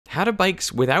how do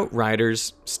bikes without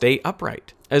riders stay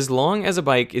upright? As long as a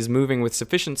bike is moving with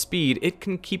sufficient speed, it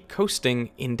can keep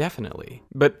coasting indefinitely.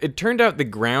 But it turned out the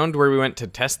ground where we went to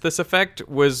test this effect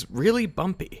was really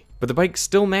bumpy. But the bike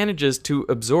still manages to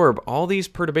absorb all these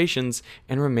perturbations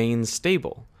and remain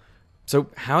stable. So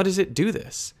how does it do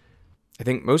this? I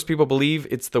think most people believe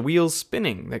it's the wheels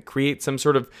spinning that create some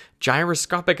sort of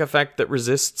gyroscopic effect that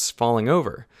resists falling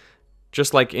over.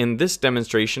 Just like in this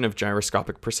demonstration of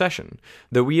gyroscopic precession,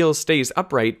 the wheel stays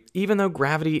upright even though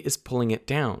gravity is pulling it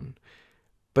down.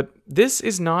 But this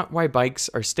is not why bikes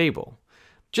are stable.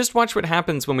 Just watch what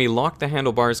happens when we lock the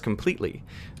handlebars completely,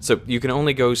 so you can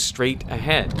only go straight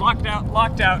ahead. Locked out,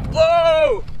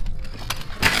 whoa!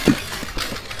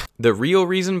 The real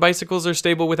reason bicycles are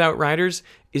stable without riders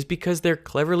is because they're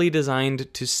cleverly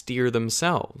designed to steer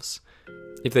themselves.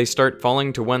 If they start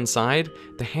falling to one side,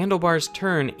 the handlebars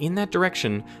turn in that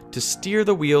direction to steer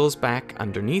the wheels back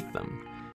underneath them.